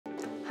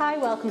Hi,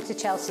 welcome to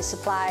Chelsea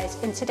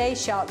Supplies. In today's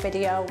short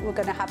video, we're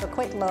going to have a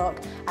quick look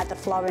at the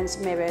Florence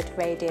Mirrored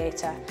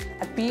Radiator,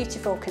 a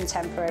beautiful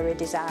contemporary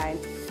design.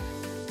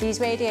 These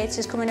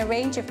radiators come in a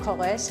range of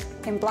colours,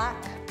 in black,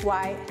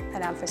 white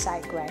and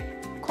anthracite grey.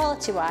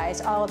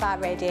 Quality-wise, all of our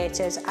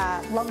radiators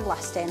are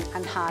long-lasting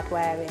and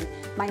hard-wearing,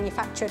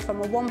 manufactured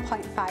from a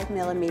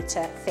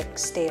 1.5mm thick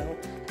steel.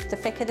 The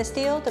thicker the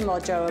steel, the more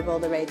durable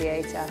the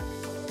radiator.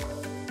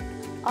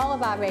 All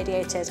of our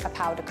radiators are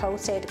powder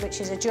coated,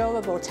 which is a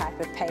durable type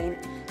of paint.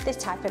 This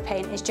type of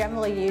paint is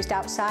generally used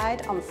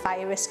outside on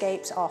fire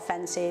escapes or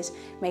fences,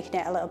 making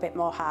it a little bit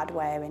more hard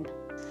wearing.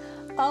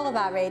 All of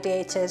our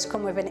radiators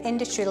come with an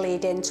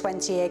industry-leading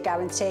 20-year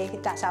guarantee.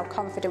 That's how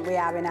confident we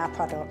are in our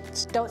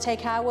products. Don't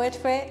take our word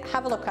for it,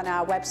 have a look on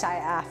our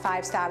website at our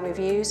 5-star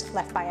reviews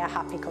left by our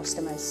happy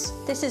customers.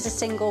 This is a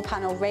single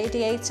panel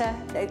radiator.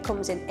 It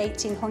comes in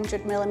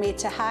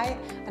 1800mm height,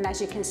 and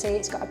as you can see,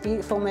 it's got a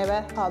beautiful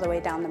mirror all the way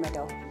down the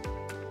middle.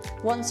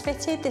 Once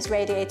fitted, this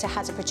radiator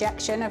has a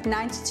projection of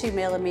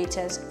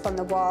 92mm from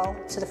the wall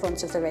to the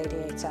front of the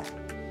radiator.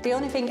 The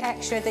only thing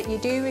extra that you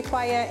do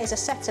require is a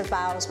set of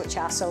valves which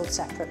are sold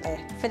separately.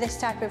 For this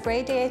type of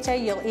radiator,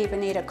 you'll either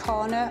need a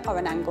corner or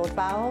an angled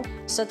valve.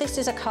 So this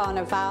is a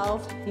corner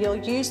valve. You'll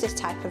use this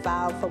type of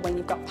valve for when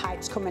you've got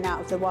pipes coming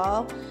out of the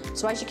wall.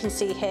 So as you can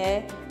see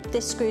here,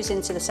 this screws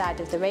into the side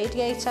of the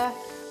radiator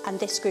and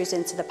this screws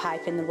into the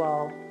pipe in the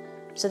wall.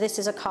 So this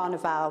is a corner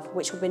valve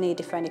which will be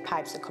needed for any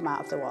pipes that come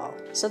out of the wall.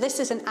 So this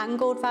is an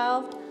angled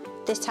valve.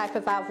 This type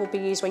of valve will be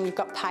used when you've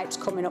got pipes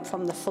coming up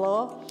from the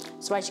floor.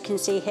 So as you can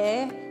see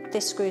here,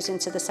 this screws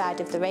into the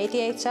side of the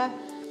radiator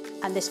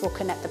and this will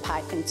connect the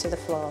pipe into the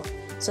floor.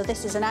 So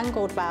this is an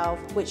angled valve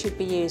which you'd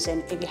be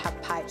using if you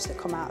have pipes that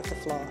come out of the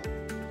floor.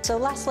 So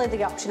lastly,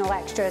 the optional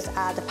extras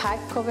are the pipe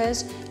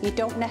covers. You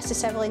don't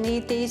necessarily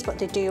need these, but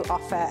they do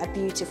offer a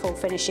beautiful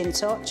finishing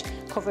touch,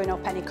 covering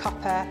up any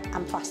copper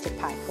and plastic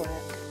pipe work.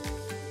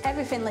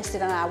 Everything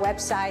listed on our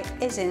website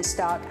is in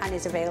stock and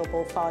is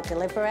available for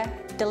delivery.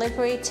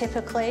 Delivery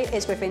typically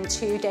is within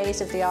 2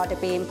 days of the order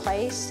being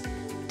placed.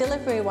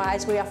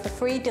 Delivery-wise, we offer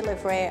free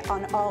delivery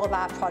on all of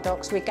our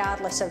products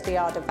regardless of the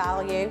order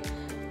value.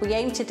 We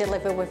aim to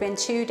deliver within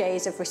 2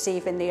 days of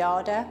receiving the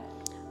order.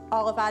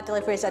 All of our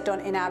deliveries are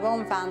done in our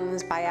own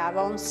vans by our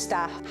own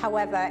staff.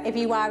 However, if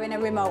you are in a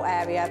remote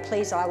area,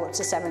 please allow up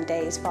to 7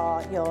 days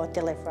for your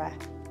delivery.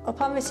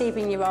 Upon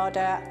receiving your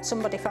order,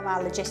 somebody from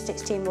our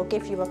logistics team will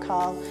give you a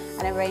call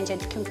and arrange a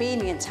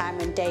convenient time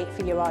and date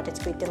for your order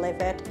to be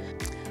delivered.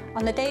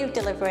 On the day of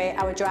delivery,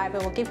 our driver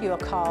will give you a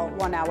call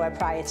 1 hour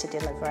prior to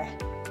delivery.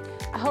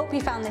 I hope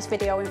you found this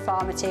video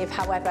informative.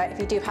 However, if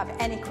you do have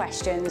any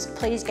questions,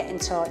 please get in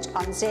touch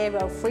on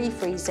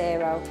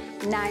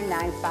 0330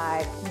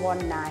 995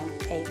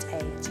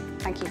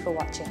 1988. Thank you for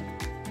watching.